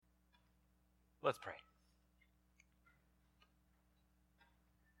Let's pray.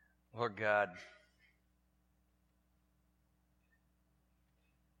 Lord God,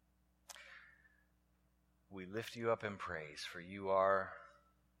 we lift you up in praise, for you are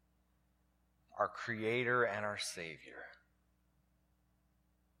our Creator and our Savior.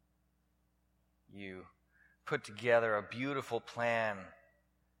 You put together a beautiful plan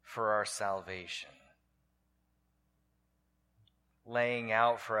for our salvation, laying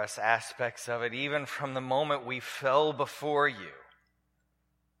out for us aspects of it even from the moment we fell before you,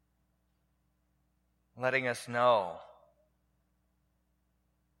 letting us know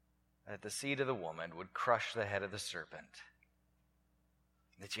that the seed of the woman would crush the head of the serpent,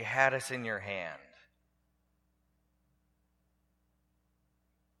 that you had us in your hand,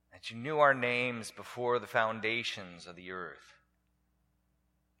 that you knew our names before the foundations of the earth.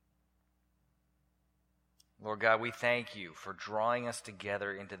 Lord God, we thank you for drawing us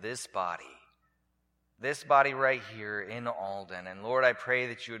together into this body right here in Alden. And Lord, I pray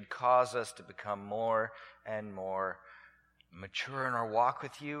that you would cause us to become more and more mature in our walk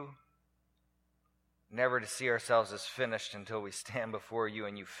with you, never to see ourselves as finished until we stand before you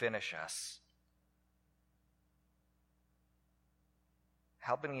and you finish us.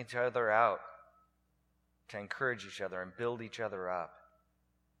 Helping each other out, to encourage each other and build each other up,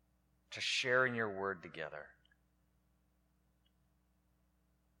 to share in your word together.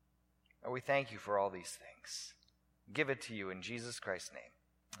 Lord, we thank you for all these things. Give it to you in Jesus Christ's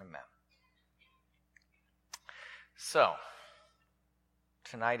name. Amen. So,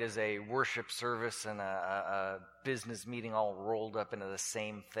 tonight is a worship service and a business meeting all rolled up into the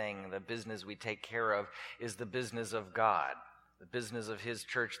same thing. The business we take care of is the business of God, the business of his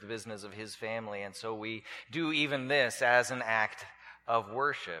church, the business of his family. And so we do even this as an act of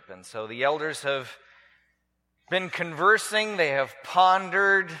worship. And so the elders have been conversing, they have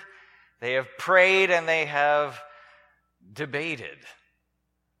pondered, they have prayed, and they have debated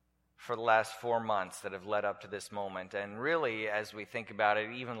for the last 4 months that have led up to this moment. And really, as we think about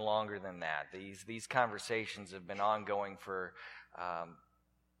it, even longer than that. These conversations have been ongoing for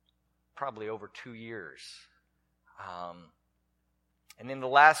probably over 2 years. And in the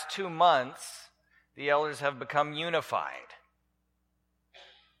last 2 months, the elders have become unified.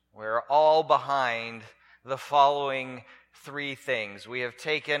 We're all behind the following 3 things. We have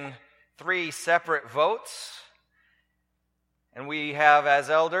taken 3 separate votes, and we have, as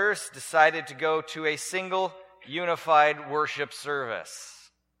elders, decided to go to a single unified worship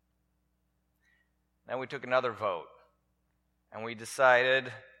service. Then we took another vote, and we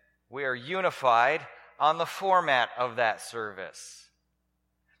decided we are unified on the format of that service.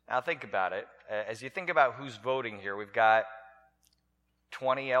 Now think about it. As you think about who's voting here, we've got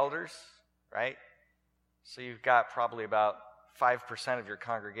 20 elders, right? So you've got probably about 5% of your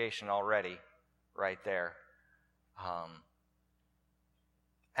congregation already right there.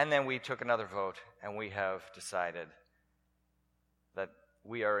 And then we took another vote, and we have decided that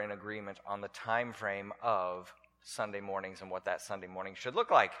we are in agreement on the time frame of Sunday mornings and what that Sunday morning should look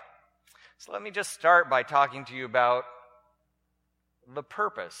like. So let me just start by talking to you about the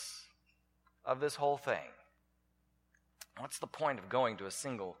purpose of this whole thing. What's the point of going to a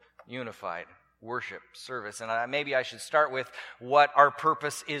single unified worship service? And maybe I should start with what our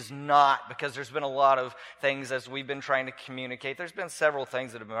purpose is not, because there's been a lot of things as we've been trying to communicate. There's been several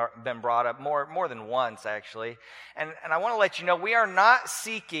things that have been brought up, more than once actually. And I want to let you know, we are not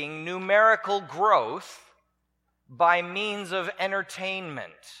seeking numerical growth by means of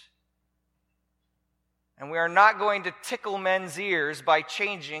entertainment. And we are not going to tickle men's ears by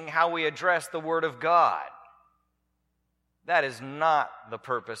changing how we address the Word of God. That is not the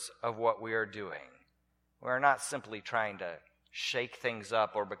purpose of what we are doing. We are not simply trying to shake things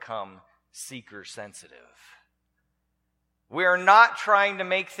up or become seeker-sensitive. We are not trying to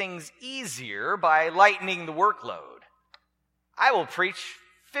make things easier by lightening the workload. I will preach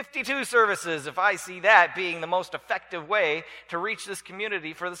 52 services if I see that being the most effective way to reach this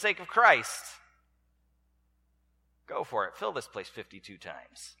community for the sake of Christ. Go for it. Fill this place 52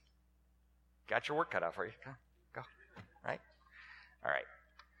 times. Got your work cut out for you. Go. Right? All right.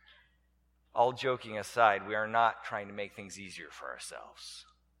 All joking aside, we are not trying to make things easier for ourselves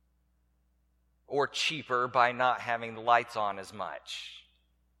or cheaper by not having the lights on as much.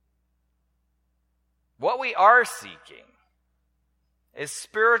 What we are seeking is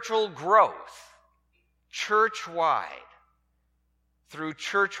spiritual growth, church-wide, through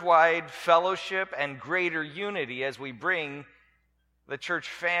church-wide fellowship and greater unity as we bring the church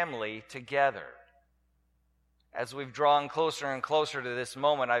family together. As we've drawn closer and closer to this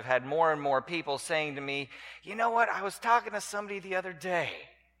moment, I've had more and more people saying to me, you know what, I was talking to somebody the other day,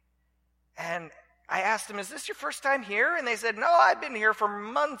 And I asked them, is this your first time here? And they said, no, I've been here for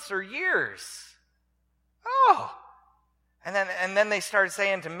months or years. Oh. And then they started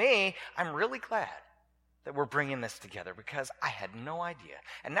saying to me, I'm really glad that we're bringing this together because I had no idea.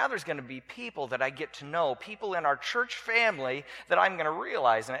 And now there's going to be people that I get to know, people in our church family that I'm going to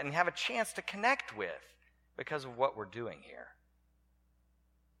realize and have a chance to connect with because of what we're doing here.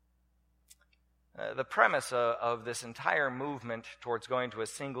 The premise of this entire movement towards going to a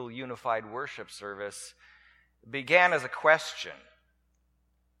single unified worship service began as a question.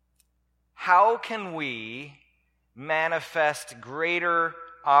 How can we manifest greater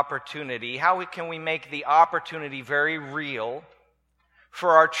opportunity? How can we make the opportunity very real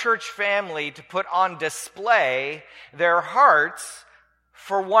for our church family to put on display their hearts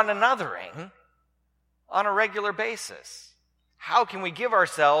for one anothering on a regular basis? How can we give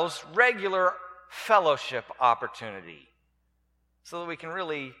ourselves regular fellowship opportunity so that we can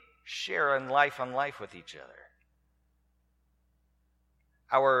really share in life on life with each other?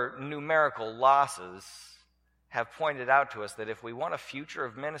 Our numerical losses have pointed out to us that if we want a future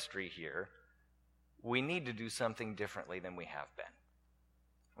of ministry here, we need to do something differently than we have been.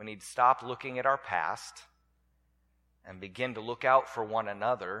 We need to stop looking at our past and begin to look out for one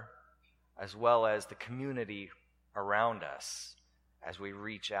another as well as the community around us as we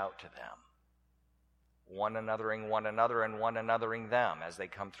reach out to them. One anothering one another and one anothering them as they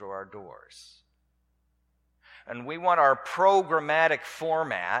come through our doors. And we want our programmatic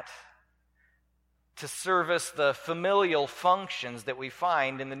format to service the familial functions that we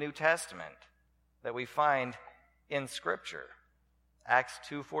find in the New Testament, that we find in Scripture. Acts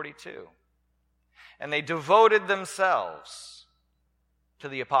 2:42. And they devoted themselves to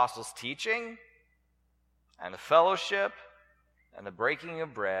the apostles' teaching and the fellowship and the breaking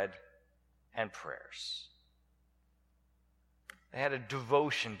of bread and prayers. They had a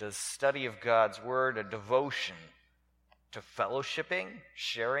devotion to the study of God's Word, a devotion to fellowshipping,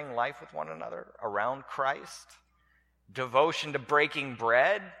 sharing life with one another around Christ, devotion to breaking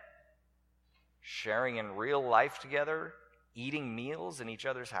bread, sharing in real life together, eating meals in each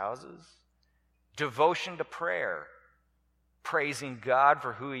other's houses, devotion to prayer, praising God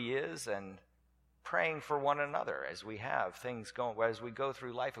for who He is and praying for one another as we have things going, as we go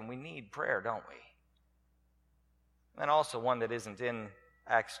through life, and we need prayer, don't we? And also one that isn't in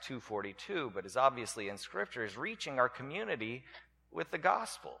Acts 2:42, but is obviously in Scripture, is reaching our community with the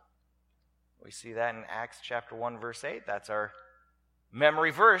gospel. We see that in Acts chapter 1, verse 8. That's our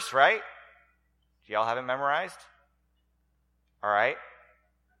memory verse, right? Do y'all have it memorized? All right,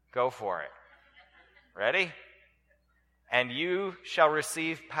 go for it. Ready? And you shall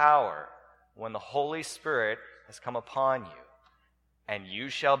receive power when the Holy Spirit has come upon you, and you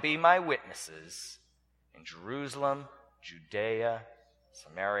shall be my witnesses in Jerusalem, Judea,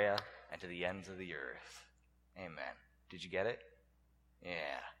 Samaria, and to the ends of the earth. Amen. Did you get it?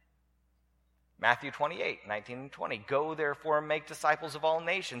 Yeah. Matthew 28:19 and 20. Go therefore and make disciples of all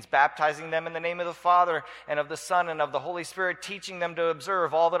nations, baptizing them in the name of the Father and of the Son and of the Holy Spirit, teaching them to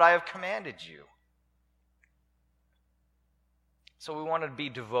observe all that I have commanded you. So we want to be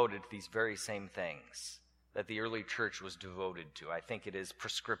devoted to these very same things that the early church was devoted to. I think it is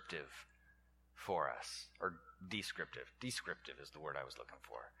prescriptive for us, or descriptive. Descriptive is the word I was looking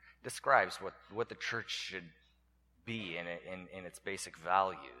for. Describes what the church should be in its basic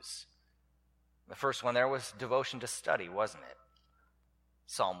values. The first one there was devotion to study, wasn't it?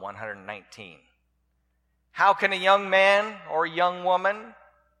 Psalm 119. How can a young man or young woman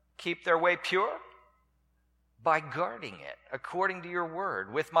keep their way pure? By guarding it according to your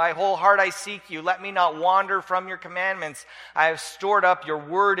word. With my whole heart I seek you. Let me not wander from your commandments. I have stored up your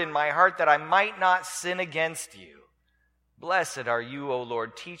word in my heart that I might not sin against you. Blessed are you, O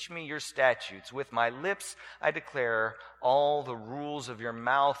Lord. Teach me your statutes. With my lips I declare all the rules of your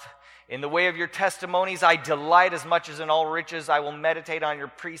mouth. In the way of your testimonies I delight as much as in all riches. I will meditate on your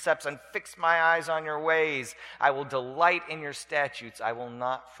precepts and fix my eyes on your ways. I will delight in your statutes. I will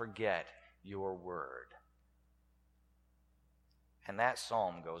not forget your word. And that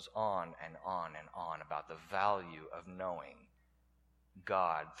psalm goes on and on and on about the value of knowing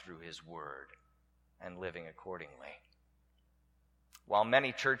God through His Word and living accordingly. While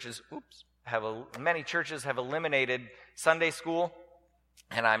many churches have eliminated Sunday school,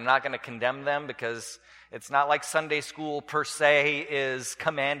 and I'm not going to condemn them because it's not like Sunday school per se is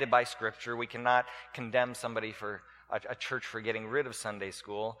commanded by Scripture. We cannot condemn somebody for a church for getting rid of Sunday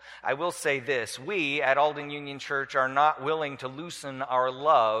school. I will say this: we at Alden Union Church are not willing to loosen our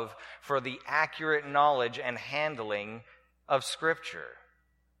love for the accurate knowledge and handling of Scripture.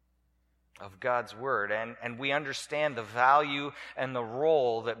 of God's Word, and we understand the value and the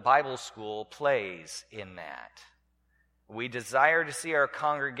role that Bible school plays in that. We desire to see our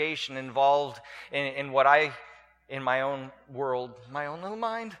congregation involved in what I, in my own world, my own little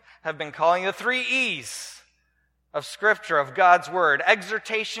mind, have been calling the 3 E's of Scripture, of God's Word: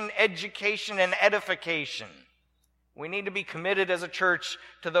 exhortation, education, and edification. We need to be committed as a church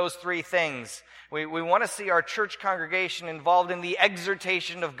to those 3 things. We want to see our church congregation involved in the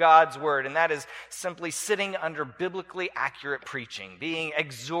exhortation of God's Word, and that is simply sitting under biblically accurate preaching, being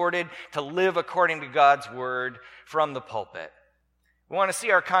exhorted to live according to God's Word from the pulpit. We want to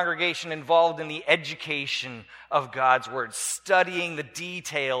see our congregation involved in the education of God's Word, studying the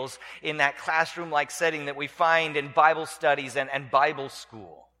details in that classroom-like setting that we find in Bible studies and Bible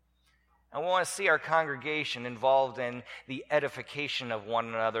school. And we want to see our congregation involved in the edification of one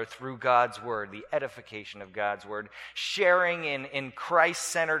another through God's Word, the edification of God's Word, sharing in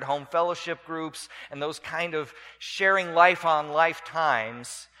Christ-centered home fellowship groups, and those kind of sharing life-on-life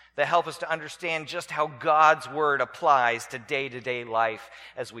times that help us to understand just how God's Word applies to day-to-day life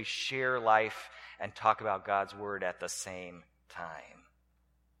as we share life and talk about God's Word at the same time.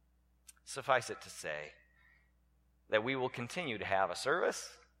 Suffice it to say that we will continue to have a service,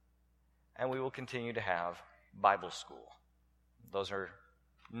 and we will continue to have Bible school. Those are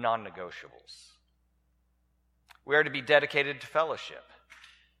non-negotiables. We are to be dedicated to fellowship.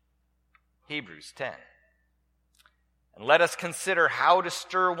 Hebrews 10. And let us consider how to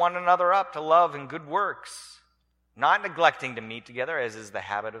stir one another up to love and good works, not neglecting to meet together, as is the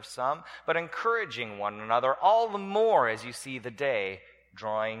habit of some, but encouraging one another all the more as you see the day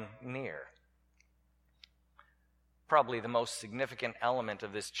drawing near. Probably the most significant element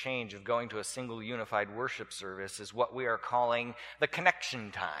of this change of going to a single unified worship service is what we are calling the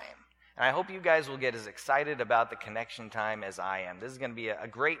connection time. And I hope you guys will get as excited about the connection time as I am. This is going to be a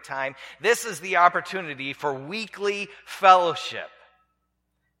great time. This is the opportunity for weekly fellowship,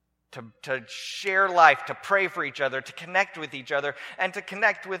 to share life, to pray for each other, to connect with each other, and to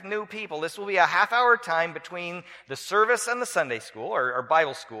connect with new people. This will be a half-hour time between the service and the Sunday school, or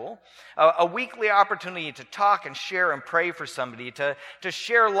Bible school, a weekly opportunity to talk and share and pray for somebody, to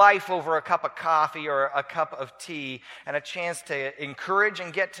share life over a cup of coffee or a cup of tea, and a chance to encourage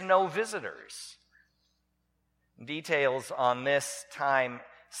and get to know visitors. Details on this time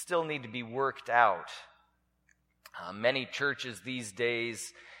still need to be worked out. Many churches these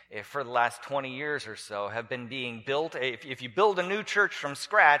days, for the last 20 years or so, have been being built. If you build a new church from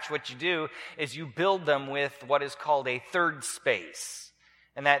scratch, what you do is you build them with what is called a third space.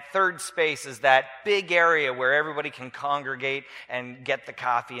 And that third space is that big area where everybody can congregate and get the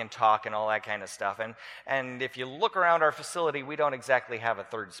coffee and talk and all that kind of stuff. And if you look around our facility, we don't exactly have a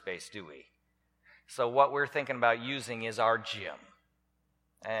third space, do we? So what we're thinking about using is our gym.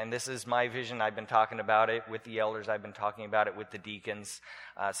 And this is my vision. I've been talking about it with the elders. I've been talking about it with the deacons.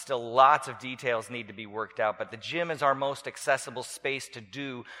 Still lots of details need to be worked out, but the gym is our most accessible space to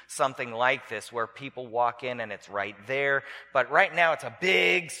do something like this, where people walk in and it's right there. But right now it's a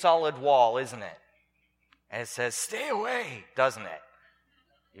big solid wall, isn't it? And it says, stay away, doesn't it?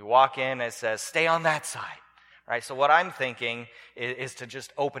 You walk in and it says, stay on that side. Right? So what I'm thinking is to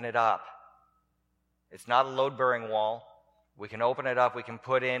just open it up. It's not a load-bearing wall. We can open it up, we can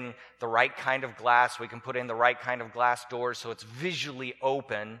put in the right kind of glass, we can put in the right kind of glass doors so it's visually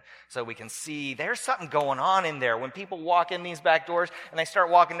open, so we can see there's something going on in there. When people walk in these back doors and they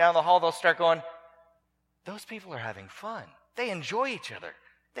start walking down the hall, they'll start going, those people are having fun. They enjoy each other.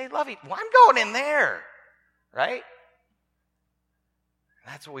 They love each other. Well, I'm going in there, right?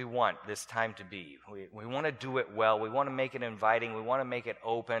 That's what we want this time to be. We want to do it well. We want to make it inviting. We want to make it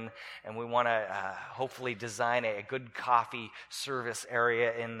open. And we want to hopefully design a good coffee service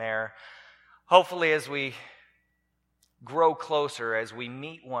area in there. Hopefully, as we grow closer, as we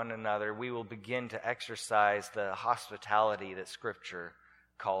meet one another, we will begin to exercise the hospitality that Scripture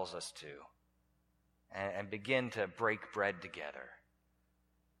calls us to. And begin to break bread together.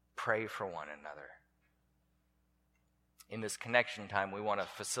 Pray for one another. In this connection time, we want to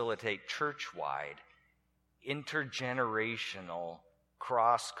facilitate church-wide, intergenerational,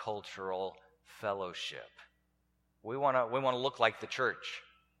 cross-cultural fellowship. We want to look like the church.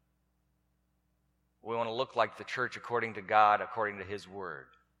 We want to look like the church according to God, according to His Word,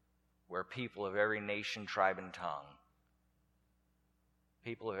 where people of every nation, tribe, and tongue,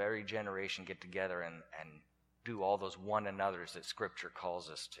 people of every generation get together and do all those one another's that Scripture calls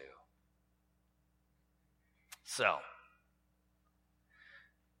us to. So,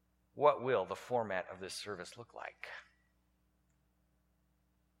 what will the format of this service look like?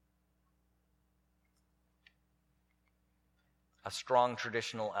 A a strong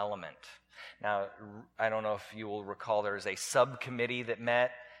traditional element. Now, I don't know if you will recall, there was a subcommittee that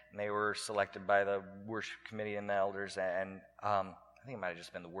met, and they were selected by the worship committee and the elders, and I think it might have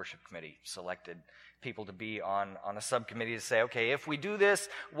just been the worship committee selected people to be on a subcommittee to say, okay, if we do this,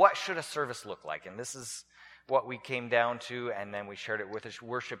 what should a service look like? And this is what we came down to, and then we shared it with the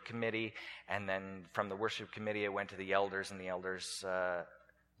worship committee, and then from the worship committee it went to the elders, and the elders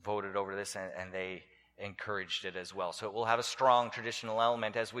voted over this, and they encouraged it as well. So it will have a strong traditional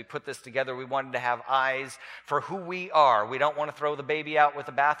element. As we put this together, we wanted to have eyes for who we are. We don't want to throw the baby out with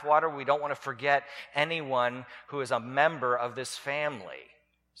the bathwater. We don't want to forget anyone who is a member of this family.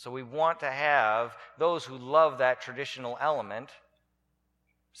 So we want to have those who love that traditional element.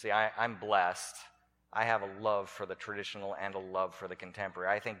 See, I'm blessed. I have a love for the traditional and a love for the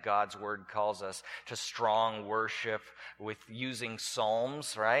contemporary. I think God's word calls us to strong worship with using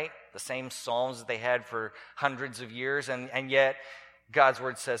psalms, right? The same psalms that they had for hundreds of years, and yet God's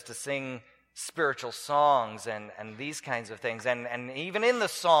word says to sing spiritual songs and these kinds of things. And even in the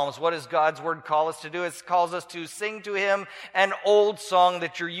psalms, what does God's word call us to do? It calls us to sing to him an old song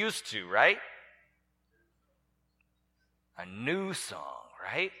that you're used to, right? A new song,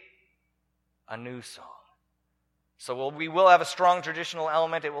 right? A new song. So we will have a strong traditional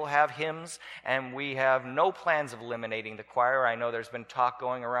element. It will have hymns, and we have no plans of eliminating the choir. I know there's been talk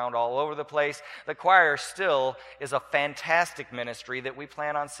going around all over the place. The choir still is a fantastic ministry that we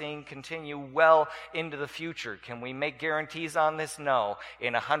plan on seeing continue well into the future. Can we make guarantees on this? No.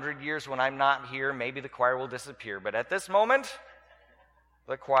 In 100 years when I'm not here, maybe the choir will disappear. But at this moment,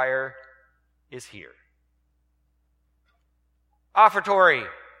 the choir is here. Offertory.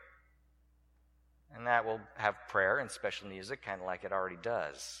 And that will have prayer and special music, kind of like it already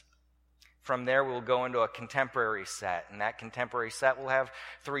does. From there, we'll go into a contemporary set, and that contemporary set will have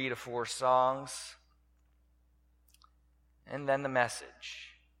 3 to 4 songs. And then the message.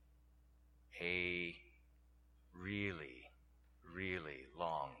 A really, really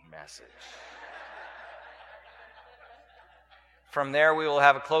long message. From there, we will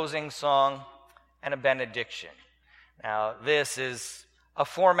have a closing song and a benediction. Now, this is a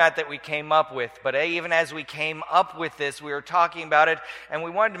format that we came up with, but even as we came up with this, we were talking about it, and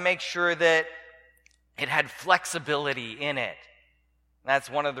we wanted to make sure that it had flexibility in it. That's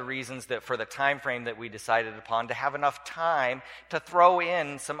one of the reasons that for the time frame that we decided upon, to have enough time to throw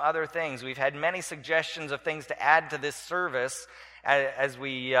in some other things. We've had many suggestions of things to add to this service as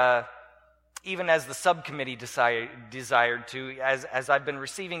we even as the subcommittee desired to, as I've been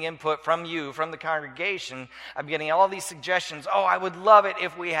receiving input from you, from the congregation, I'm getting all these suggestions. Oh, I would love it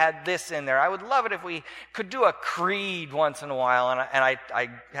if we had this in there. I would love it if we could do a creed once in a while. And I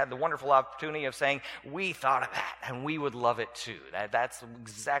had the wonderful opportunity of saying, we thought of that, and we would love it too. That's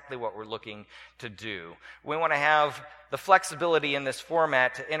exactly what we're looking to do. We want to have the flexibility in this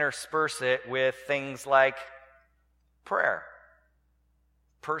format to intersperse it with things like prayer.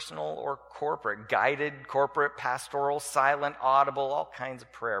 Personal or corporate, guided, corporate, pastoral, silent, audible, all kinds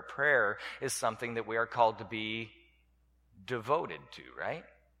of prayer. Prayer is something that we are called to be devoted to, right?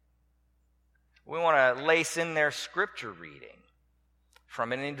 We want to lace in there scripture reading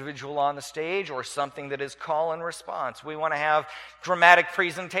from an individual on the stage or something that is call and response. We want to have dramatic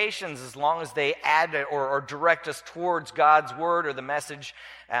presentations as long as they add or direct us towards God's word or the message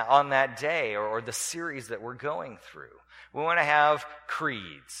on that day or the series that we're going through. We want to have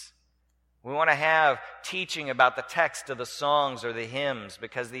creeds. We want to have teaching about the text of the songs or the hymns,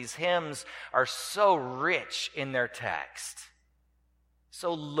 because these hymns are so rich in their text,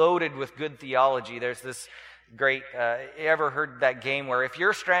 so loaded with good theology. There's this great, you ever heard that game where if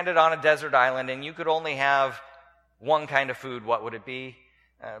you're stranded on a desert island and you could only have one kind of food, what would it be?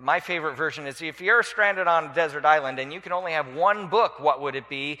 My favorite version is, if you're stranded on a desert island and you can only have one book, what would it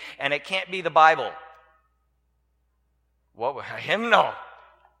be? And it can't be the Bible. What? A hymnal.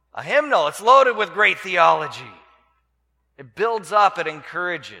 A hymnal. It's loaded with great theology. It builds up, it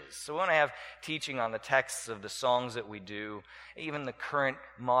encourages. So we want to have teaching on the texts of the songs that we do. Even the current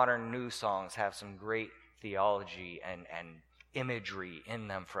modern new songs have some great theology and imagery in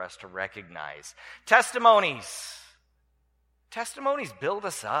them for us to recognize. Testimonies. Testimonies build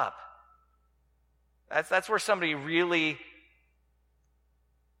us up. That's where somebody really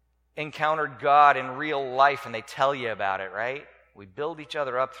encountered God in real life and they tell you about it, right? We build each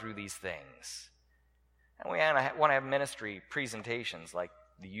other up through these things. And we want to have ministry presentations like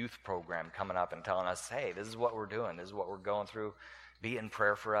the youth program coming up and telling us, hey, this is what we're doing, this is what we're going through, be in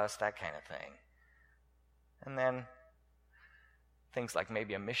prayer for us, that kind of thing. And then things like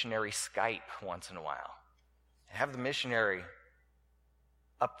maybe a missionary Skype once in a while. Have the missionary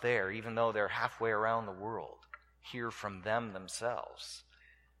up there, even though they're halfway around the world. hear from them themselves.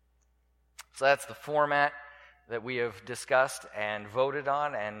 So that's the format that we have discussed and voted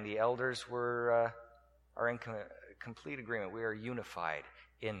on, and the elders are in complete agreement. We are unified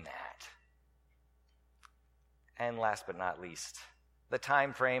in that. And last but not least, the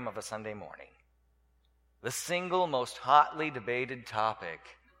time frame of a Sunday morning. The single most hotly debated topic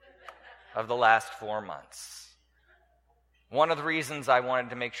of the last 4 months. One of the reasons I wanted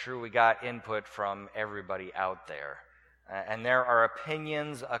to make sure we got input from everybody out there. And there are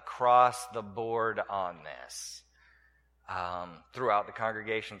opinions across the board on this. Throughout the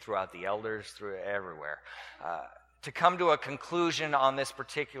congregation, throughout the elders, through everywhere. To come to a conclusion on this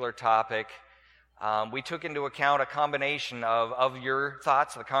particular topic, we took into account a combination of your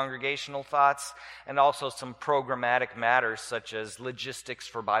thoughts, the congregational thoughts, and also some programmatic matters such as logistics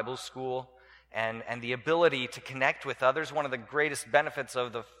for Bible school and the ability to connect with others. One of the greatest benefits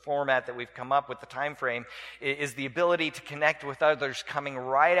of the format that we've come up with, the time frame, is the ability to connect with others coming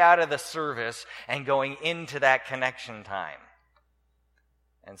right out of the service and going into that connection time.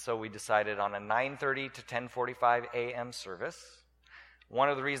 And so we decided on a 9:30 to 10:45 a.m. service. One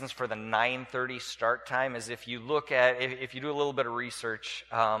of the reasons for the 9:30 start time is if you do a little bit of research,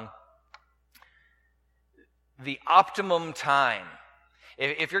 the optimum time,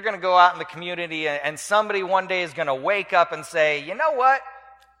 if you're going to go out in the community and somebody one day is going to wake up and say, you know what,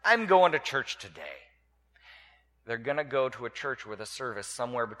 I'm going to church today. They're going to go to a church with a service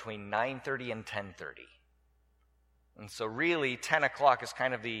somewhere between 9:30 and 10:30. And so really 10 o'clock is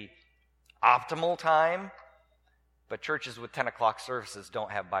kind of the optimal time. But churches with 10 o'clock services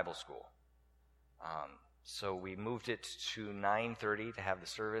don't have Bible school. So we moved it to 9:30 to have the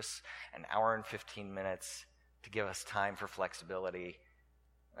service, an hour and 15 minutes to give us time for flexibility.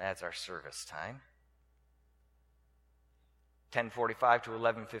 That's our service time. 10:45 to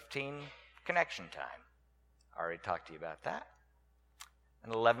 11:15, connection time. I already talked to you about that.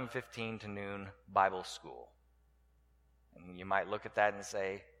 And 11:15 to noon, Bible school. And you might look at that and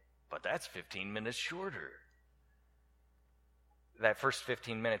say, but that's 15 minutes shorter. That first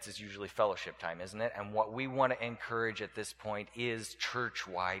 15 minutes is usually fellowship time, isn't it? And what we want to encourage at this point is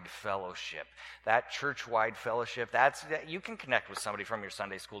church-wide fellowship. That church-wide fellowship, you can connect with somebody from your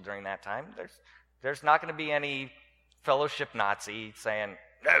Sunday school during that time. There's not going to be any fellowship Nazi saying,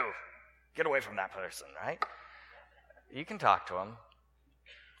 no, get away from that person, right? You can talk to them.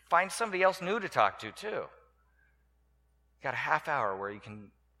 Find somebody else new to talk to, too. You got a half hour where you can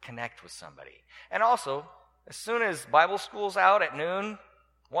connect with somebody. And also, as soon as Bible school's out at noon,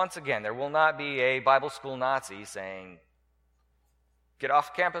 once again, there will not be a Bible school Nazi saying, get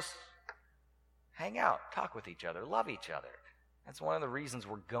off campus, hang out, talk with each other, love each other. That's one of the reasons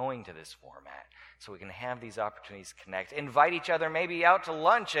we're going to this format, so we can have these opportunities to connect. Invite each other maybe out to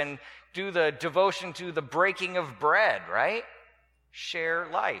lunch and do the devotion to the breaking of bread, right? Share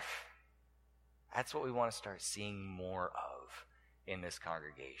life. That's what we want to start seeing more of in this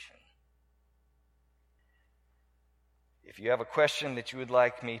congregation. If you have a question that you would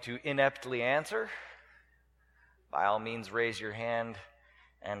like me to ineptly answer, by all means raise your hand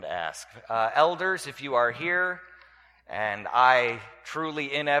and ask. Elders, if you are here and I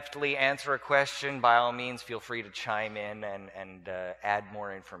truly ineptly answer a question, by all means feel free to chime in and add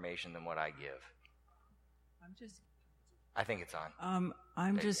more information than what I give. I think it's on.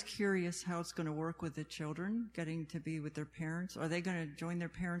 I'm just curious how it's going to work with the children getting to be with their parents. Are they going to join their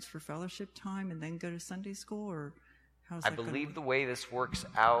parents for fellowship time and then go to Sunday school, or how's that? I believe the way this works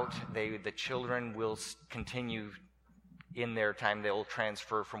out, the children will continue in their time. They'll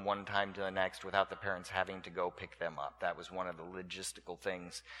transfer from one time to the next without the parents having to go pick them up. That was one of the logistical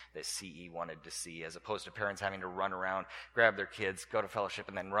things that CE wanted to see, as opposed to parents having to run around, grab their kids, go to fellowship,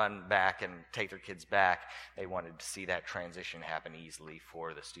 and then run back and take their kids back. They wanted to see that transition happen easily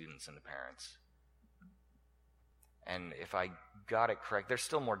for the students and the parents. And if I got it correct, there's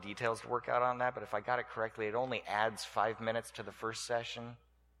still more details to work out on that, but if I got it correctly, it only adds 5 minutes to the first session,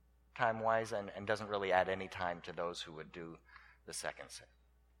 time-wise, and doesn't really add any time to those who would do the second set.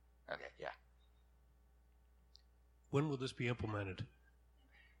 Okay, yeah. When will this be implemented?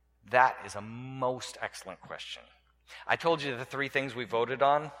 That is a most excellent question. I told you the 3 things we voted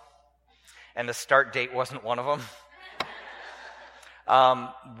on, and the start date wasn't one of them.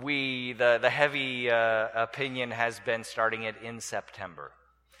 The heavy opinion has been starting it in September.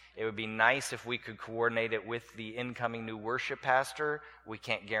 It would be nice if we could coordinate it with the incoming new worship pastor. We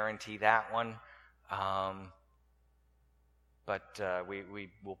can't guarantee that one. But we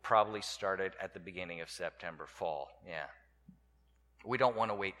will probably start it at the beginning of September, fall. Yeah. We don't want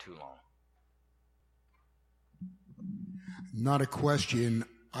to wait too long. Not a question.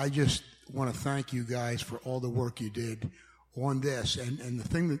 I just want to thank you guys for all the work you did on this. And the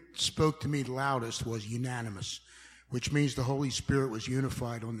thing that spoke to me loudest was unanimous, which means the Holy Spirit was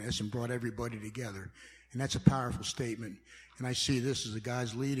unified on this and brought everybody together. And that's a powerful statement. And I see this as a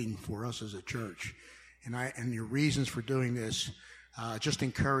God's leading for us as a church. And your reasons for doing this, just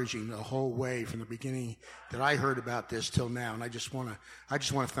encouraging the whole way from the beginning that I heard about this till now. And I just want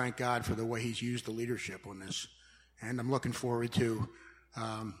to thank God for the way He's used the leadership on this. And I'm looking forward to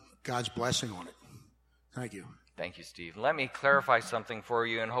God's blessing on it. Thank you. Thank you, Steve. Let me clarify something for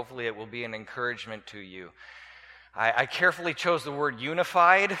you, and hopefully it will be an encouragement to you. I carefully chose the word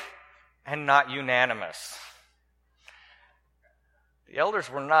unified and not unanimous. The elders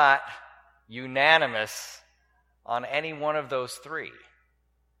were not unanimous on any one of those three.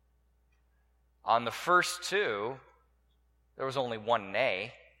 On the first two, there was only one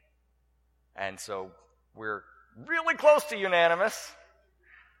nay, and so we're really close to unanimous.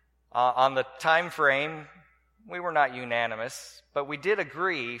 On the time frame, we were not unanimous, but we did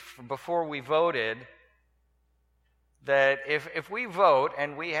agree before we voted that if we vote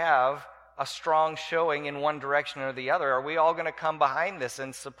and we have a strong showing in one direction or the other, are we all going to come behind this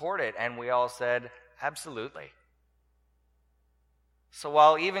and support it? And we all said, absolutely. So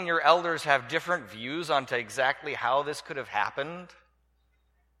while even your elders have different views onto exactly how this could have happened,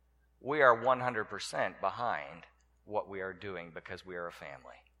 we are 100% behind what we are doing because we are a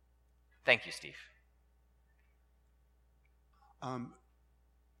family. Thank you, Steve.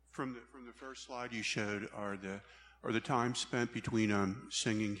 From the first slide you showed, are the time spent between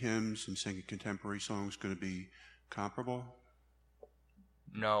singing hymns and singing contemporary songs going to be comparable?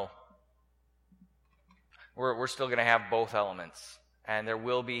 No. We're still going to have both elements, and there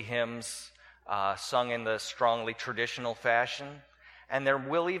will be hymns sung in the strongly traditional fashion, and there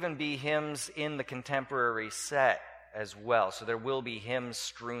will even be hymns in the contemporary set as well. So there will be hymns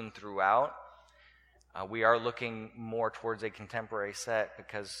strewn throughout. We are looking more towards a contemporary set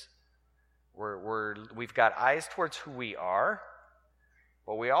because we've got eyes towards who we are,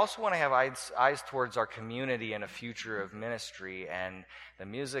 but we also want to have eyes towards our community and a future of ministry and the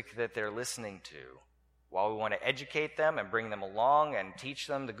music that they're listening to. While we want to educate them and bring them along and teach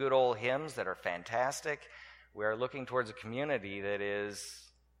them the good old hymns that are fantastic, we are looking towards a community that is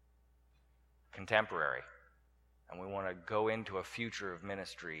contemporary. And we want to go into a future of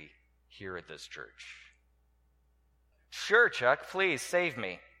ministry here at this church. Sure, Chuck, please save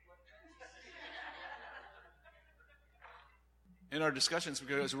me. In our discussions,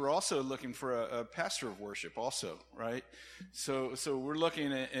 because we're also looking for a pastor of worship also, right? So we're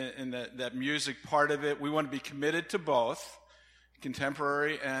looking in that music part of it. We want to be committed to both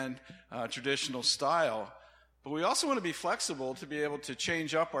contemporary and traditional style. But we also want to be flexible to be able to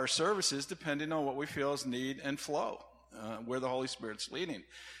change up our services depending on what we feel is need and flow, where the Holy Spirit's leading.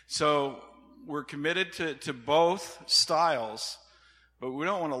 So we're committed to both styles, but we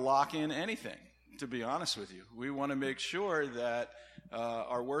don't want to lock in anything, to be honest with you. We want to make sure that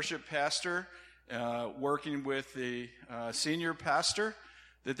our worship pastor, working with the senior pastor,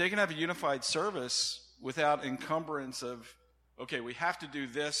 that they can have a unified service without encumbrance of, okay, we have to do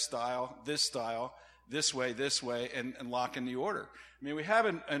this style, this way, and lock in the order. I mean, we have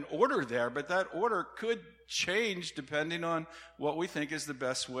an order there, but that order could change depending on what we think is the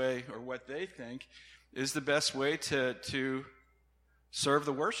best way, or what they think is the best way to serve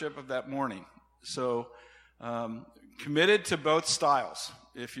the worship of that morning. So, committed to both styles,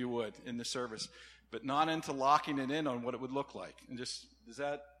 if you would, in the service, but not into locking it in on what it would look like. And just, does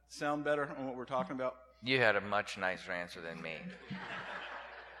that sound better on what we're talking about? You had a much nicer answer than me.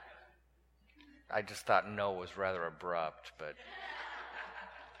 I just thought no was rather abrupt, but...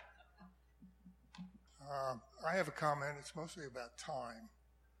 I have a comment. It's mostly about time,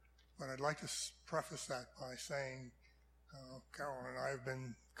 but I'd like to preface that by saying Carolyn and I have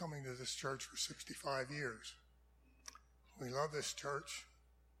been coming to this church for 65 years. We love this church.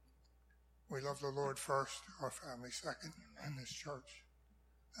 We love the Lord first, our family second, and this church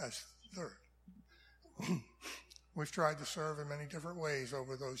as third. We've tried to serve in many different ways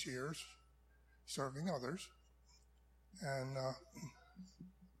over those years, serving others, and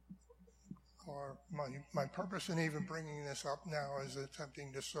my purpose in even bringing this up now is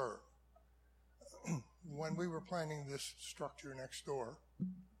attempting to serve. When we were planning this structure next door,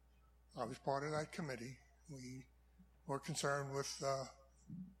 I was part of that committee. We were concerned with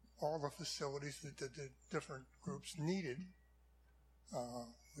all the facilities that the different groups needed.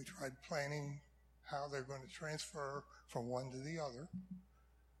 We tried planning how they're going to transfer from one to the other.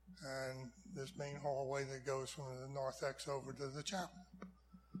 And this main hallway that goes from the north X over to the chapel.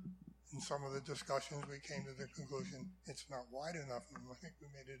 In some of the discussions, we came to the conclusion it's not wide enough, and I think we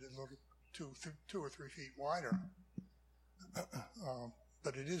made it a little 2 or 3 feet wider.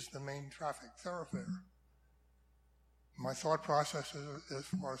 But it is the main traffic thoroughfare. My thought process is, as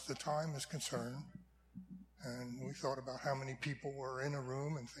far as the time is concerned, and we thought about how many people were in a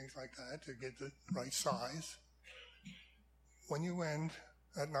room and things like that to get the right size. When you end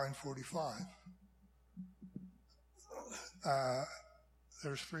at 9:45,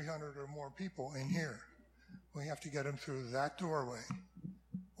 there's 300 or more people in here. We have to get them through that doorway,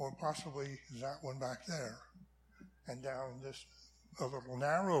 or possibly that one back there, and down this a little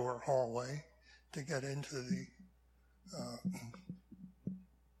narrower hallway to get into the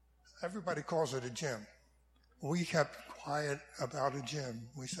everybody calls it a gym. We kept quiet about a gym.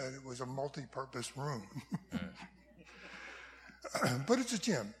 We said it was a multi-purpose room. But it's a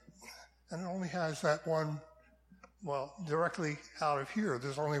gym. And it only has that one, well, directly out of here,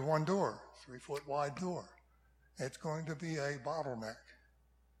 there's only one door, 3-foot wide door. It's going to be a bottleneck.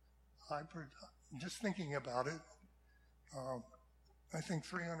 Just thinking about it, I think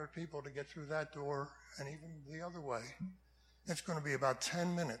 300 people to get through that door, and even the other way, it's going to be about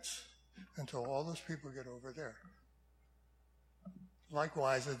 10 minutes until all those people get over there.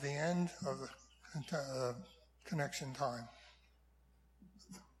 Likewise, at the end of the connection time,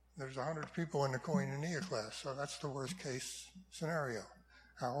 there's 100 people in the koinonia class, so that's the worst case scenario.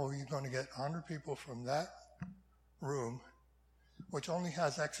 How are you going to get 100 people from that room, which only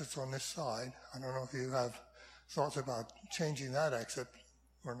has exits on this side? I don't know if you have thoughts about changing that exit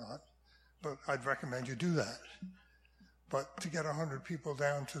or not, but I'd recommend you do that. But to get 100 people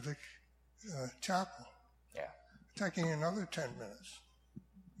down to the chapel, taking another 10 minutes.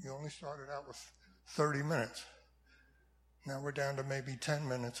 You only started out with 30 minutes. Now we're down to maybe 10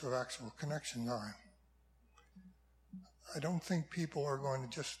 minutes of actual connection time. I don't think people are going to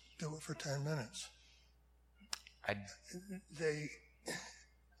just do it for 10 minutes.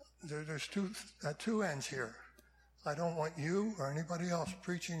 There's two ends here. I don't want you or anybody else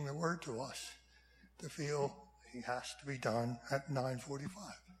preaching the word to us to feel he has to be done at 9:45.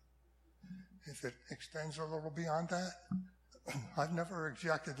 If it extends a little beyond that, I've never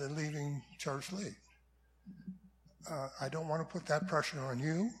objected to leaving church late. I don't want to put that pressure on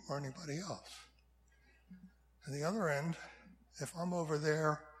you or anybody else. At the other end, if I'm over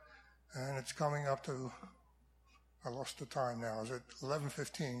there and it's coming up to, I lost the time now, is it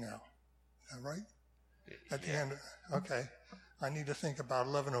 11:15 now? Is that right? At the end, okay. I need to think about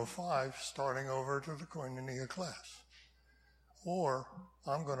 11:05 starting over to the koinonia class. Or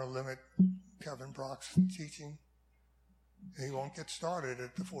I'm going to limit Kevin Brock's teaching. He won't get started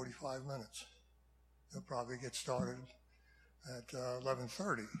at the 45 minutes. He'll probably get started at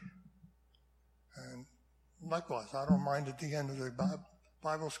 11:30. And likewise, I don't mind at the end of the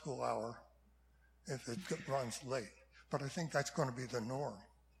Bible school hour if it runs late. But I think that's going to be the norm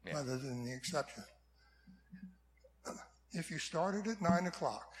rather than the exception. If you started at 9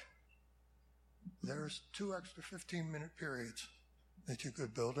 o'clock, there's 2 extra 15-minute periods that you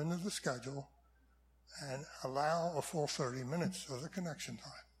could build into the schedule and allow a full 30 minutes of the connection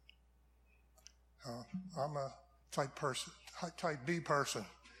time. I'm a type B person.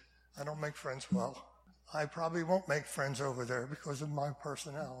 I don't make friends well. I probably won't make friends over there because of my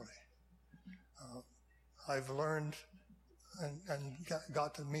personality. I've learned and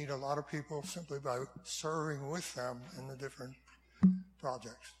got to meet a lot of people simply by serving with them in the different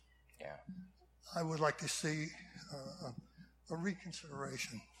projects. Yeah. I would like to see a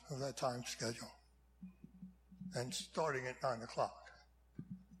reconsideration of that time schedule and starting at 9 o'clock.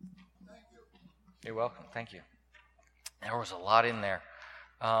 Thank you. You're welcome. Thank you. There was a lot in there.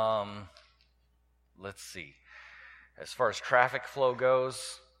 Let's see. As far as traffic flow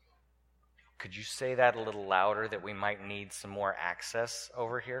goes, could you say that a little louder, that we might need some more access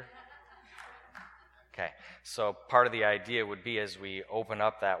over here? Okay, so part of the idea would be, as we open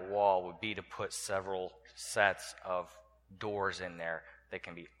up that wall, would be to put several sets of doors in there that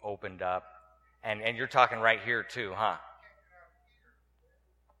can be opened up. And you're talking right here too, huh?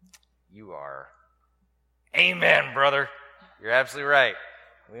 You are. Amen, brother. You're absolutely right.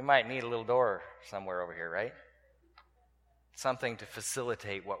 We might need a little door somewhere over here, right? Something to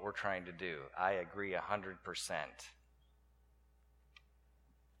facilitate what we're trying to do. I agree 100%.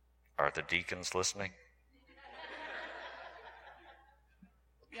 Are the deacons listening?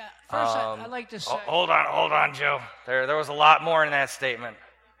 Yeah, first I'd like to say... Hold on, Joe. There was a lot more in that statement.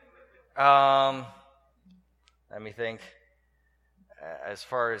 Let me think. As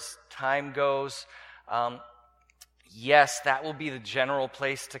far as time goes, yes, that will be the general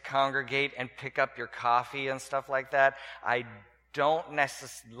place to congregate and pick up your coffee and stuff like that. I don't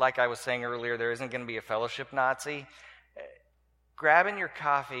necessarily, like I was saying earlier, there isn't going to be a fellowship Nazi. grabbing your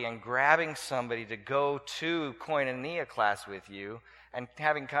coffee and grabbing somebody to go to koinonia class with you and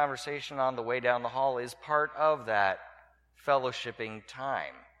having conversation on the way down the hall is part of that fellowshipping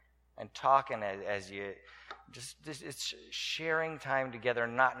time. And talking as you it's sharing time together,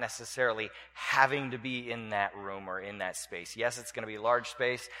 not necessarily having to be in that room or in that space. Yes, it's going to be a large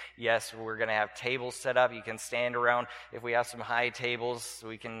space. Yes, we're going to have tables set up. You can stand around. If we have some high tables,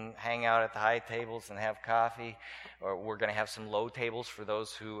 we can hang out at the high tables and have coffee. Or we're going to have some low tables for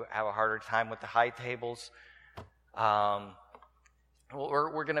those who have a harder time with the high tables. We're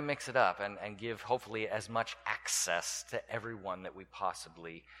going to mix it up and give hopefully as much access to everyone that we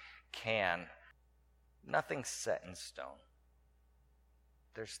possibly can. Nothing's set in stone.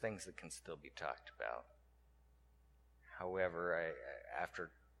 There's things that can still be talked about. However,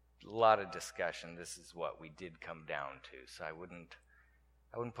 after a lot of discussion, this is what we did come down to. So I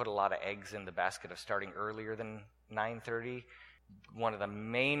wouldn't put a lot of eggs in the basket of starting earlier than 9:30. One of the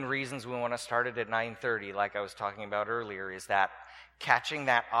main reasons we want to start it at 9:30, like I was talking about earlier, is that catching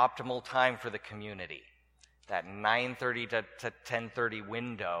that optimal time for the community, that 9:30 to 10:30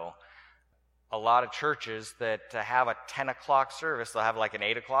 window. A lot of churches that have a 10 o'clock service, they'll have like an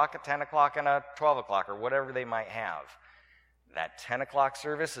 8 o'clock, a 10 o'clock, and a 12 o'clock, or whatever they might have. That 10 o'clock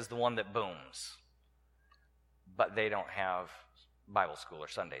service is the one that booms. But they don't have Bible school or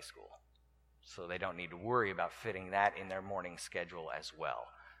Sunday school. So they don't need to worry about fitting that in their morning schedule as well.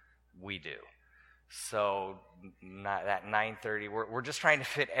 We do. So at 9:30, we're just trying to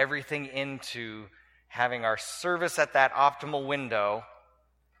fit everything into having our service at that optimal window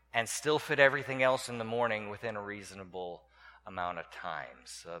and still fit everything else in the morning within a reasonable amount of time.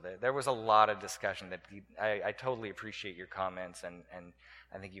 So there was a lot of discussion that I totally appreciate your comments, and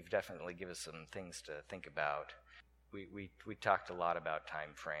I think you've definitely given us some things to think about. We talked a lot about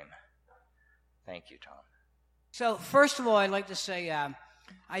time frame. Thank you, Tom. So first of all, I'd like to say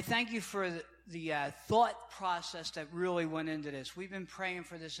I thank you for the thought process that really went into this. We've been praying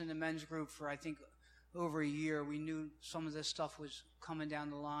for this in the men's group for, I think, over a year. We knew some of this stuff was coming down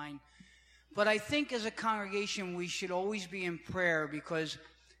the line. But I think as a congregation, we should always be in prayer, because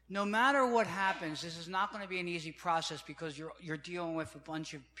no matter what happens, this is not going to be an easy process, because you're dealing with a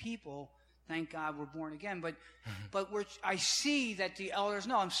bunch of people. Thank God we're born again. But I see that the elders,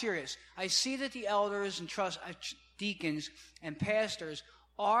 no, I'm serious. I see that the elders and deacons and pastors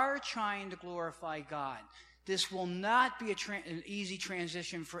are trying to glorify God. This will not be an easy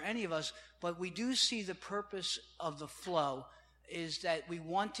transition for any of us, but we do see the purpose of the flow is that we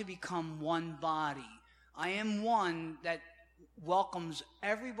want to become one body. I am one that welcomes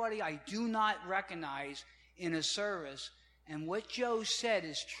everybody I do not recognize in a service. And what Joe said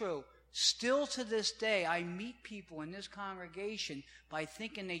is true. Still to this day, I meet people in this congregation by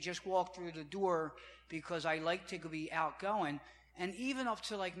thinking they just walk through the door because I like to be outgoing. And even up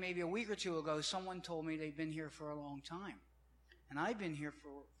to like maybe a week or two ago, someone told me they've been here for a long time. And I've been here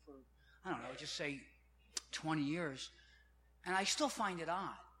for I don't know, just say 20 years. And I still find it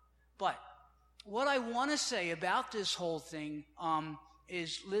odd. But what I want to say about this whole thing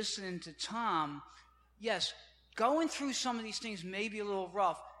is listening to Tom. Yes, going through some of these things may be a little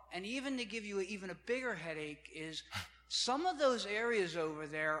rough. And even to give you even a bigger headache is some of those areas over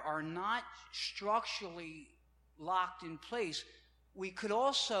there are not structurally locked in place. We could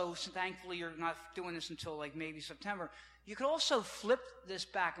also, thankfully you're not doing this until like maybe September, you could also flip this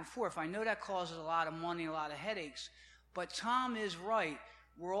back and forth. I know that causes a lot of money, a lot of headaches, but Tom is right.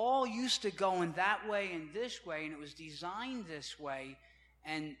 We're all used to going that way and this way, and it was designed this way,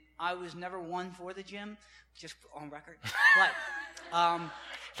 and I was never one for the gym, just on record. But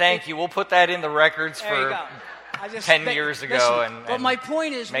thank you. We'll put that in the records for 10 years ago. Listen, but my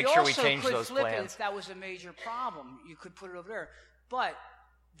point is, make we sure also we change could those flip plans. it if that was a major problem. You could put it over there. But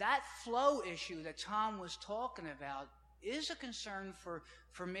that flow issue that Tom was talking about is a concern for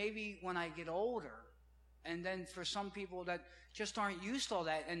maybe when I get older, and then for some people that just aren't used to all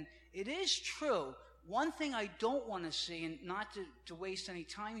that. And it is true. One thing I don't want to see, and not to waste any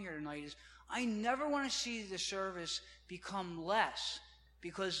time here tonight, is I never want to see the service become less.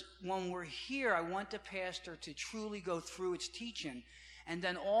 Because when we're here, I want the pastor to truly go through its teaching, and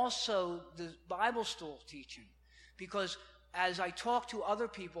then also the Bible stool teaching. Because as I talk to other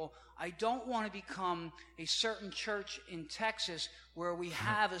people, I don't want to become a certain church in Texas where we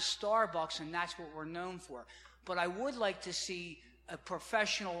have a Starbucks and that's what we're known for. But I would like to see a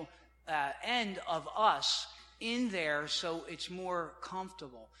professional end of us in there so it's more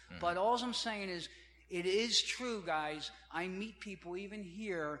comfortable. Mm-hmm. But all I'm saying is, it is true, guys. I meet people even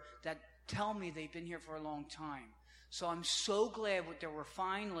here that tell me they've been here for a long time. So I'm so glad that we're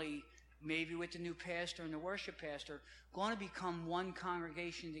finally maybe with the new pastor and the worship pastor, going to become one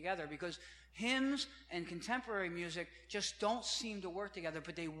congregation together, because hymns and contemporary music just don't seem to work together,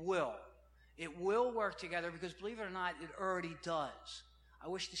 but they will. It will work together because, believe it or not, it already does. I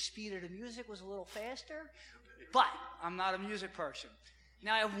wish the speed of the music was a little faster, but I'm not a music person.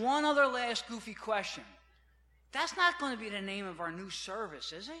 Now, I have one other last goofy question. That's not going to be the name of our new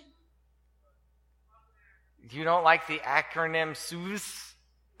service, is it? You don't like the acronym SUS?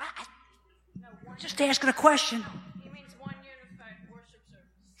 Just asking a question. He means one unified worship service.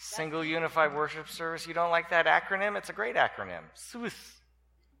 Single unified worship service. You don't like that acronym? It's a great acronym. SUS.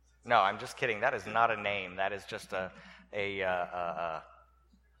 No, I'm just kidding. That is not a name. That is just a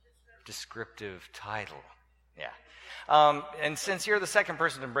descriptive title. Yeah. And since you're the second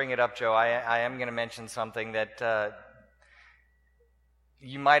person to bring it up, Joe, I am going to mention something that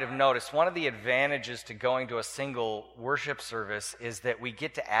you might have noticed. One of the advantages to going to a single worship service is that we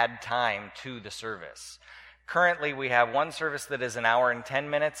get to add time to the service. Currently, we have one service that is 1 hour and 10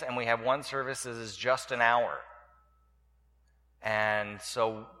 minutes, and we have one service that is just 1 hour. And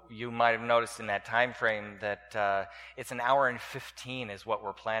so you might have noticed in that time frame that it's 1 hour and 15 is what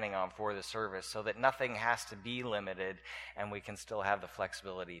we're planning on for the service, so that nothing has to be limited, and we can still have the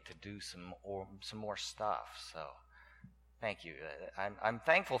flexibility to do some more stuff. So thank you. I'm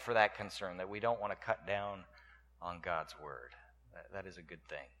thankful for that concern, that we don't want to cut down on God's word. That is a good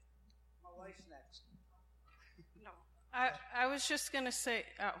thing. My wife's next. No, I was just going to say,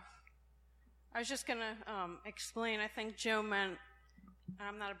 I was just going to explain. I think Joe meant,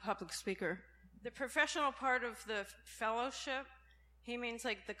 I'm not a public speaker, the professional part of the fellowship. He means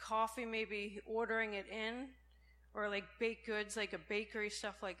like the coffee, maybe ordering it in, or like baked goods, like a bakery,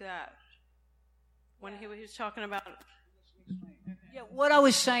 stuff like that. When he was talking about... Yeah, what I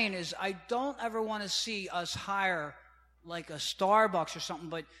was saying is I don't ever want to see us hire like a Starbucks or something,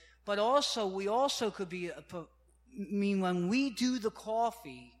 but also we also could be, when we do the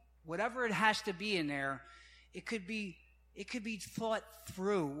coffee, whatever it has to be in there, it could be thought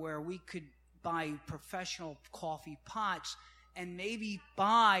through where we could buy professional coffee pots and maybe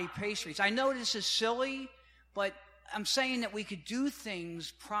buy pastries. I know this is silly, but I'm saying that we could do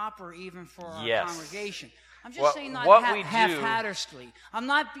things proper even for our congregation. I'm just saying not half-heartedly. I'm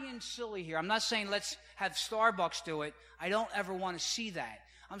not being silly here. I'm not saying let's have Starbucks do it. I don't ever want to see that.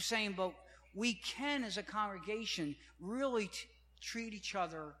 I'm saying, but we can, as a congregation, really treat each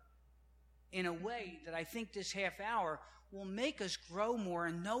other in a way that I think this half hour will make us grow more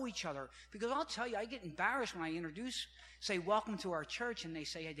and know each other. Because I'll tell you, I get embarrassed when I say, welcome to our church, and they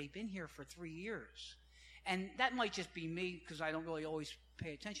say, hey, they've been here for 3 years. And that might just be me because I don't really always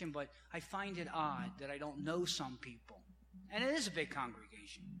pay attention, but I find it odd that I don't know some people. And it is a big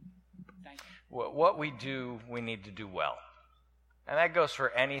congregation. Thank you. What we do, we need to do well. And that goes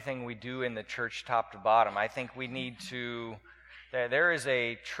for anything we do in the church top to bottom. I think we need to, there is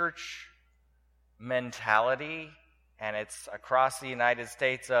a church mentality, and it's across the United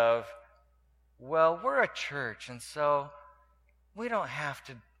States of, well, we're a church, and so we don't have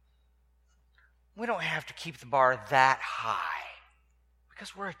to keep the bar that high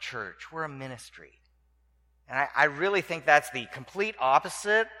because we're a church, we're a ministry. And I really think that's the complete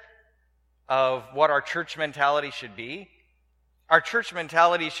opposite of what our church mentality should be. Our church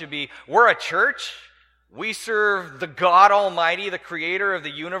mentality should be, we're a church, we serve the God Almighty, the creator of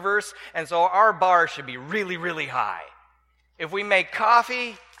the universe, and so our bar should be really, really high. If we make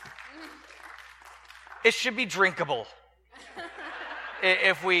coffee, it should be drinkable.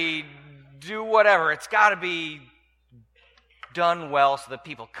 If we do whatever, it's got to be done well so that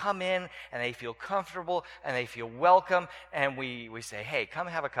people come in and they feel comfortable and they feel welcome, and we say, hey, come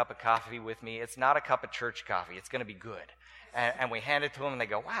have a cup of coffee with me. It's not a cup of church coffee. It's going to be good. And we hand it to them and they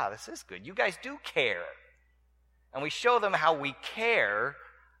go, wow, this is good. You guys do care. And we show them how we care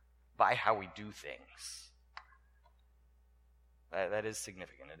by how we do things. That is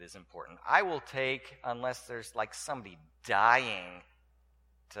significant. It is important. I will take, unless there's like somebody dying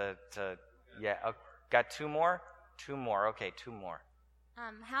got two more? Two more. Okay, two more.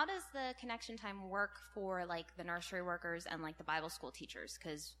 How does the connection time work for like the nursery workers and like the Bible school teachers?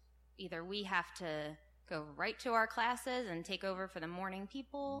 Because either we have to go right to our classes and take over for the morning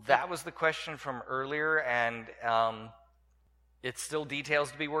people. That was the question from earlier, and it's still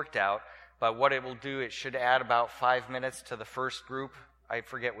details to be worked out. But what it will do, it should add about 5 minutes to the first group. I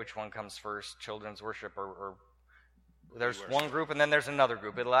forget which one comes first, children's worship or there's one group and then there's another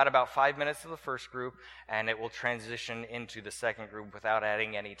group. It'll add about 5 minutes to the first group, and it will transition into the second group without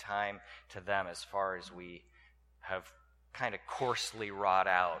adding any time to them as far as we have kind of coarsely wrought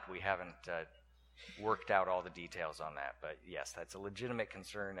out. We haven't worked out all the details on that. But yes, that's a legitimate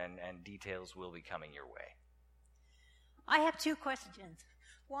concern, and details will be coming your way. I have two questions.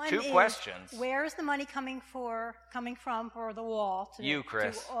 One Two is, questions. where is the money coming from for the wall to You,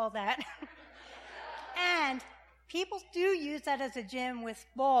 Chris. do all that? And people do use that as a gym with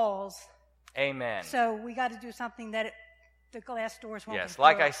balls. Amen. So we got to do something that the glass doors won't. Yes,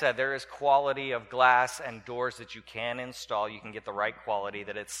 like I said, there is quality of glass and doors that you can install. You can get the right quality,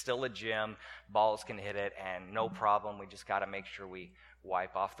 that it's still a gym, balls can hit it, and no problem. We just got to make sure we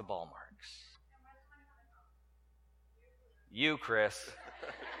wipe off the ball marks. You, Chris.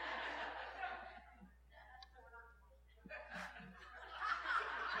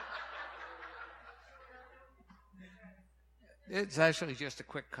 It's actually just a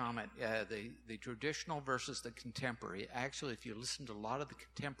quick comment. The traditional versus the contemporary. Actually, if you listen to a lot of the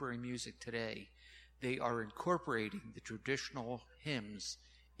contemporary music today, they are incorporating the traditional hymns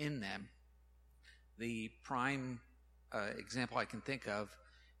in them. The prime example I can think of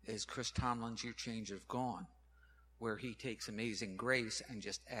is Chris Tomlin's "Your Change Have Gone," where he takes Amazing Grace and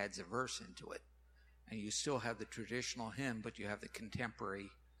just adds a verse into it. And you still have the traditional hymn, but you have the contemporary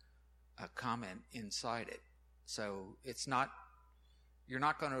comment inside it. So it's not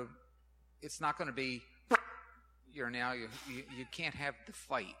going to be, you can't have the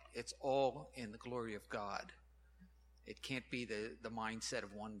fight. It's all in the glory of God. It can't be the mindset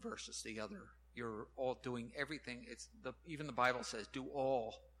of one versus the other. You're all doing everything. Even the Bible says, do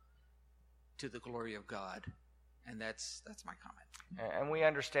all to the glory of God. And that's my comment. And we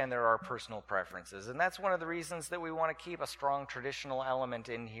understand there are personal preferences, and that's one of the reasons that we want to keep a strong traditional element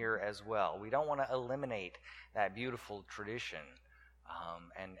in here as well. We don't want to eliminate that beautiful tradition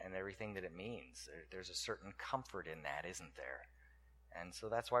and everything that it means. There's a certain comfort in that, isn't there? And so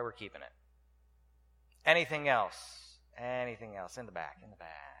that's why we're keeping it. Anything else? Anything else? In the back.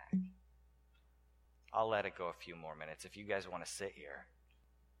 I'll let it go a few more minutes if you guys want to sit here.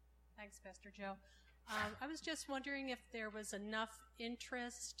 Thanks, Pastor Joe. I was just wondering if there was enough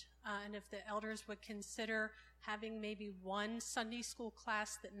interest and if the elders would consider having maybe one Sunday school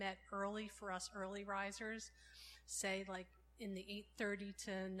class that met early for us early risers, say like in the 8:30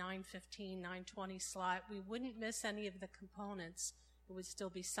 to 9:15, 9:20 slot. We wouldn't miss any of the components. It would still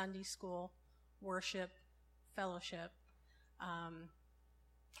be Sunday school, worship, fellowship.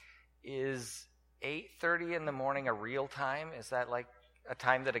 Is 8:30 in the morning a real time? Is that like a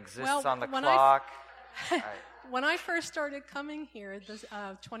time that exists on the clock? When I first started coming here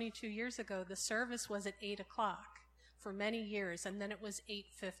 22 years ago, the service was at 8 o'clock for many years, and then it was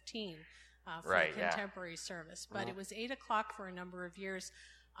 8:15 for the contemporary service. But it was 8 o'clock for a number of years.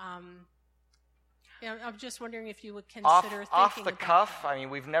 I'm just wondering if you would consider off the cuff. I mean,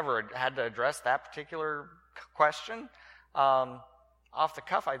 we've never had to address that particular question. Off the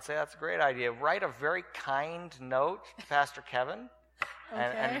cuff, I'd say that's a great idea. Write a very kind note to Pastor Kevin. Okay.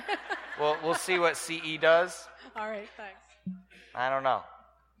 And we'll see what CE does. All right, thanks. I don't know.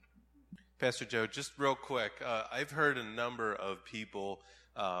 Pastor Joe, just real quick, I've heard a number of people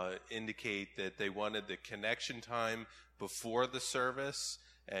indicate that they wanted the connection time before the service,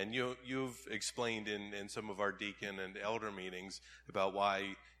 and you've explained in some of our deacon and elder meetings about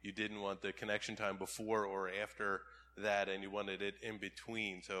why you didn't want the connection time before or after that, and you wanted it in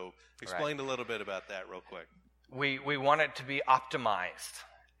between. So explain a little bit about that real quick. We want it to be optimized.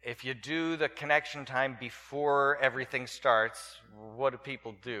 If you do the connection time before everything starts, what do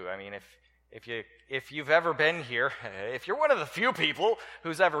people do? I mean, if you've ever been here, if you're one of the few people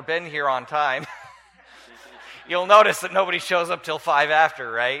who's ever been here on time, you'll notice that nobody shows up till 5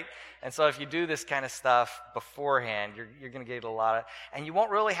 after, right? And so if you do this kind of stuff beforehand, you're going to get a lot of, and you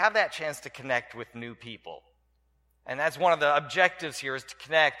won't really have that chance to connect with new people. And that's one of the objectives here, is to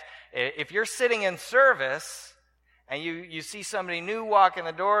connect. If you're sitting in service and you see somebody new walk in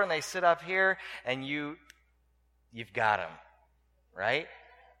the door and they sit up here and you've got them, right?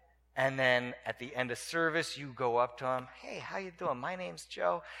 And then at the end of service, you go up to them, "Hey, how you doing? My name's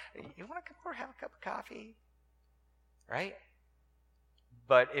Joe. You want to come over and have a cup of coffee?" Right?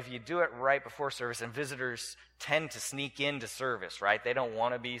 But if you do it right before service, and visitors tend to sneak into service, right? They don't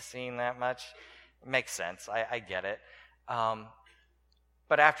want to be seen that much. It makes sense. I get it.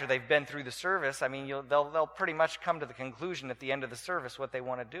 But after they've been through the service, I mean, they'll pretty much come to the conclusion at the end of the service what they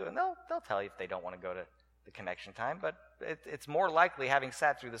want to do, and they'll tell you if they don't want to go to the connection time. But it's more likely, having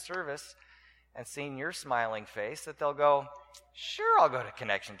sat through the service and seen your smiling face, that they'll go, "Sure, I'll go to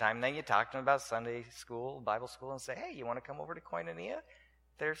connection time." And then you talk to them about Sunday school, Bible school, and say, "Hey, you want to come over to Koinonia?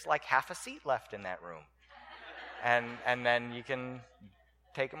 There's like half a seat left in that room," and then you can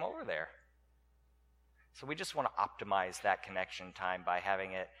take them over there. So we just want to optimize that connection time by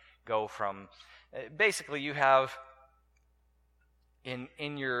having it go from, basically you have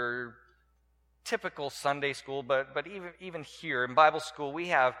in your typical Sunday school, but even here in Bible school, we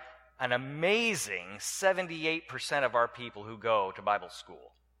have an amazing 78% of our people who go to Bible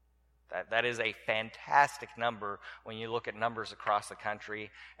school. That is a fantastic number when you look at numbers across the country,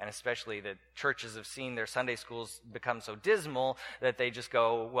 and especially that churches have seen their Sunday schools become so dismal that they just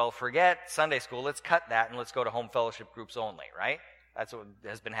go, well, forget Sunday school, let's cut that and let's go to home fellowship groups only, right? That's what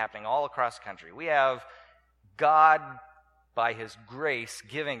has been happening all across the country. We have God, by His grace,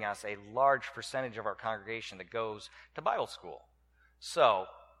 giving us a large percentage of our congregation that goes to Bible school. So,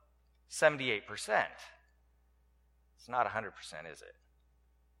 78%. It's not 100%, is it?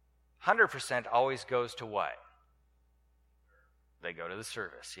 100% always goes to what? They go to the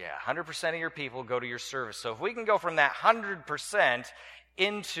service. Yeah, 100% of your people go to your service. So if we can go from that 100%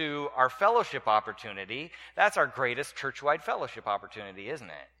 into our fellowship opportunity, that's our greatest church-wide fellowship opportunity, isn't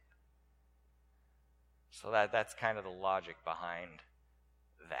it? So that's kind of the logic behind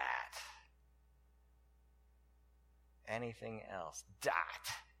that. Anything else? Dot.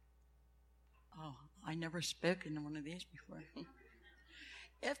 Oh, I never spoken in one of these before.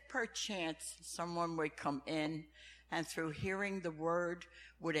 If perchance someone would come in and through hearing the word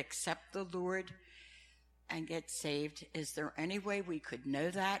would accept the Lord and get saved, is there any way we could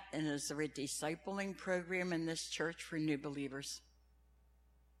know that? And is there a discipling program in this church for new believers?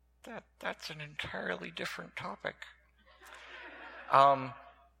 That's an entirely different topic. I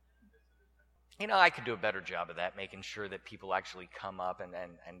could do a better job of that, making sure that people actually come up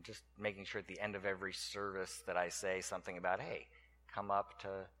and just making sure at the end of every service that I say something about, hey, come up to,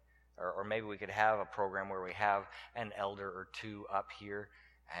 or maybe we could have a program where we have an elder or two up here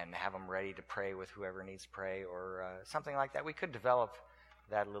and have them ready to pray with whoever needs to pray, or something like that. We could develop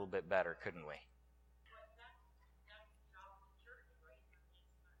that a little bit better, couldn't we?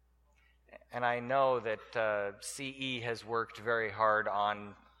 And I know that CE has worked very hard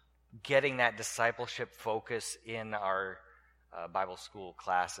on getting that discipleship focus in our Bible school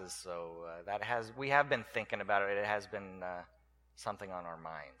classes. So we have been thinking about it. It has been something on our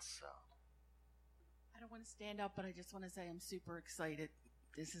minds. So I don't want to stand up, but I just want to say I'm super excited.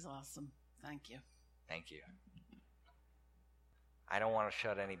 This is awesome. Thank you. Thank you. I don't want to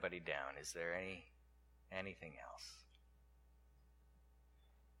shut anybody down. Is there anything else?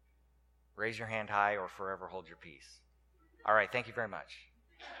 Raise your hand high or forever hold your peace. All right, thank you very much.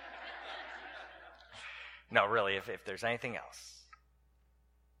 No, really, if there's anything else,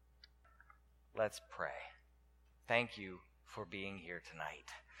 let's pray. Thank you for being here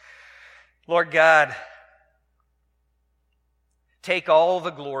tonight. Lord God, take all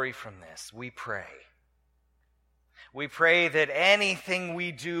the glory from this, we pray. We pray that anything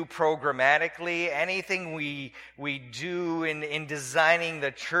we do programmatically, anything we do in designing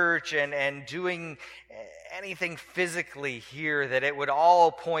the church and doing anything physically here, that it would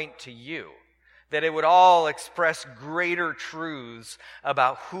all point to you, that it would all express greater truths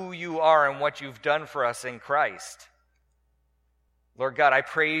about who you are and what you've done for us in Christ. Lord God, I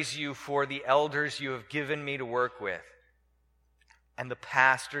praise you for the elders you have given me to work with and the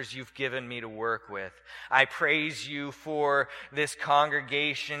pastors you've given me to work with. I praise you for this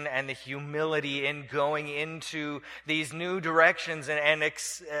congregation and the humility in going into these new directions and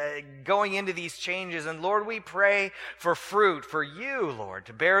going into these changes. And Lord, we pray for fruit, for you, Lord,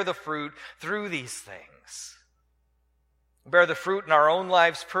 to bear the fruit through these things. Bear the fruit in our own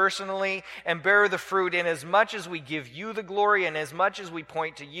lives personally, and bear the fruit in as much as we give you the glory, and as much as we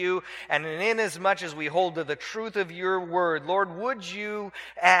point to you, and in as much as we hold to the truth of your word. Lord, would you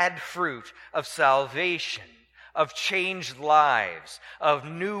add fruit of salvation, of changed lives, of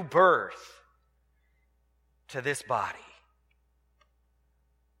new birth to this body?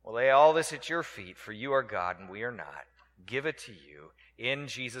 We'll lay all this at your feet, for you are God and we are not. Give it to you in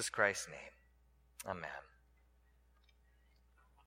Jesus Christ's name. Amen.